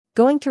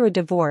Going through a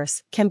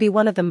divorce can be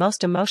one of the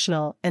most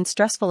emotional and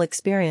stressful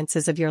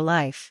experiences of your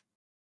life.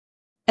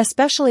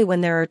 Especially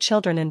when there are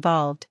children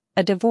involved,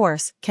 a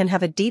divorce can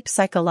have a deep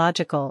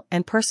psychological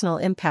and personal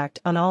impact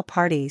on all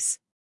parties.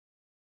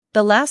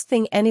 The last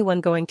thing anyone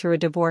going through a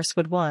divorce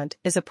would want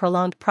is a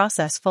prolonged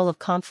process full of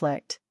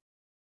conflict.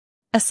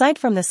 Aside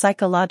from the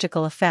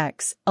psychological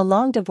effects, a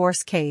long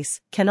divorce case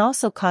can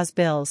also cause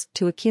bills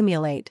to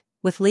accumulate,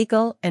 with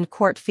legal and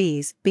court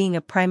fees being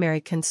a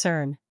primary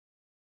concern.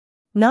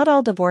 Not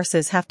all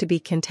divorces have to be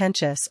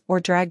contentious or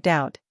dragged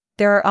out.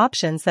 There are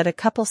options that a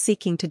couple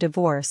seeking to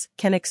divorce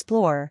can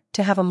explore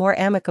to have a more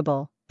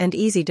amicable and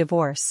easy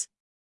divorce.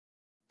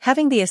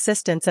 Having the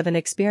assistance of an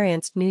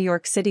experienced New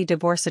York City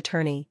divorce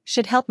attorney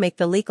should help make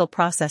the legal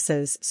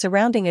processes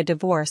surrounding a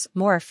divorce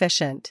more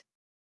efficient.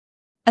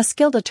 A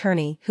skilled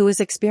attorney who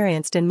is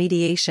experienced in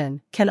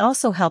mediation can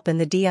also help in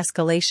the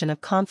de-escalation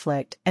of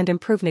conflict and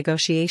improve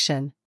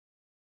negotiation.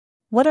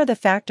 What are the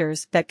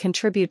factors that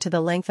contribute to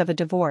the length of a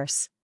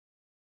divorce?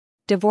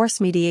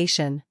 Divorce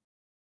mediation.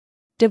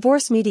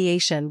 Divorce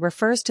mediation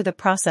refers to the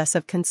process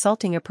of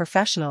consulting a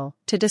professional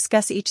to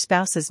discuss each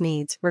spouse's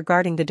needs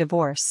regarding the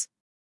divorce.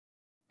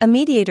 A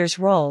mediator's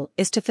role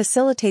is to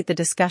facilitate the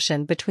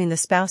discussion between the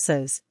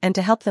spouses and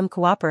to help them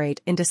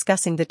cooperate in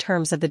discussing the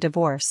terms of the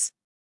divorce.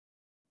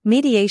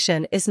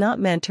 Mediation is not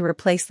meant to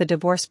replace the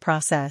divorce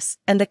process,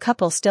 and the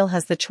couple still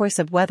has the choice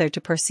of whether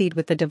to proceed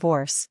with the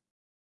divorce.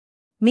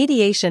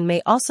 Mediation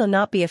may also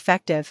not be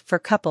effective for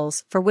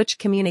couples for which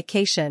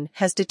communication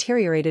has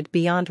deteriorated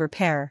beyond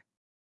repair.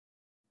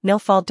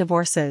 No-fault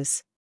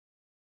divorces.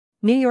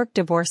 New York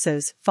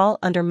divorces fall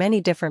under many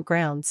different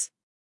grounds.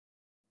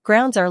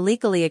 Grounds are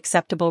legally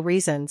acceptable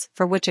reasons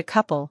for which a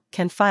couple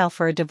can file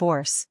for a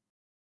divorce.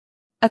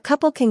 A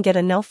couple can get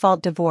a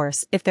no-fault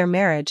divorce if their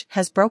marriage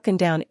has broken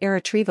down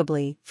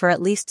irretrievably for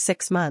at least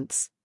 6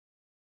 months.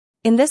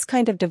 In this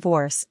kind of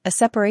divorce, a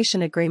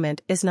separation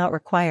agreement is not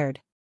required.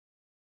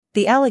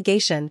 The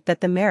allegation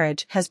that the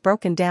marriage has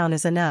broken down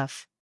is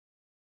enough.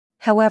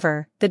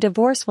 However, the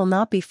divorce will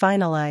not be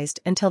finalized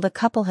until the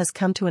couple has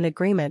come to an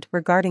agreement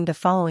regarding the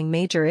following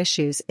major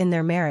issues in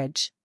their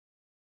marriage.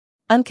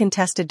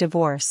 Uncontested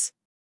divorce.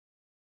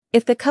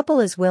 If the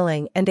couple is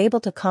willing and able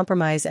to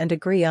compromise and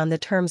agree on the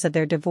terms of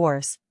their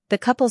divorce, the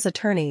couple's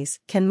attorneys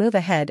can move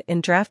ahead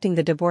in drafting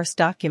the divorce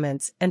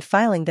documents and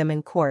filing them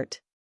in court.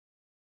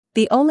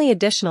 The only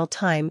additional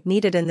time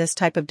needed in this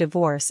type of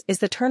divorce is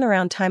the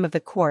turnaround time of the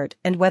court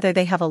and whether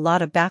they have a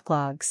lot of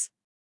backlogs.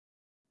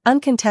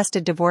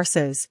 Uncontested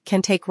divorces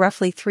can take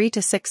roughly 3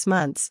 to 6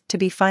 months to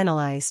be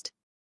finalized.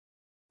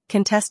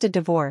 Contested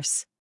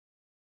divorce.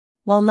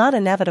 While not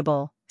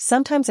inevitable,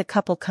 sometimes a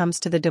couple comes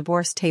to the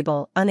divorce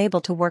table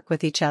unable to work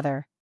with each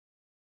other.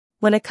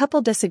 When a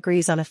couple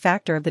disagrees on a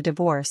factor of the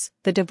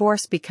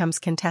divorce becomes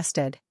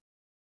contested.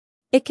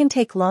 It can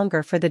take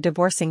longer for the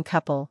divorcing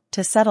couple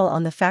to settle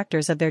on the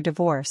factors of their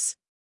divorce.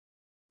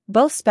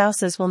 Both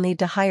spouses will need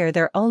to hire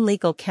their own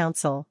legal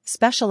counsel,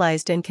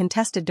 specialized in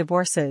contested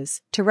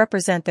divorces, to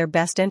represent their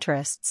best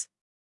interests.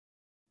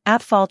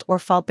 At-fault or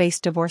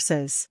fault-based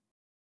divorces.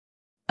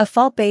 A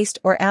fault-based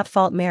or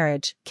at-fault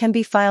marriage can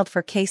be filed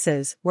for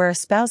cases where a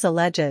spouse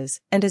alleges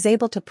and is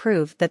able to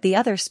prove that the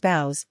other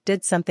spouse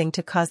did something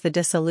to cause the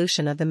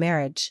dissolution of the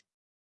marriage.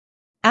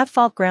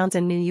 At-fault grounds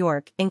in New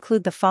York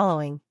include the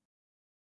following: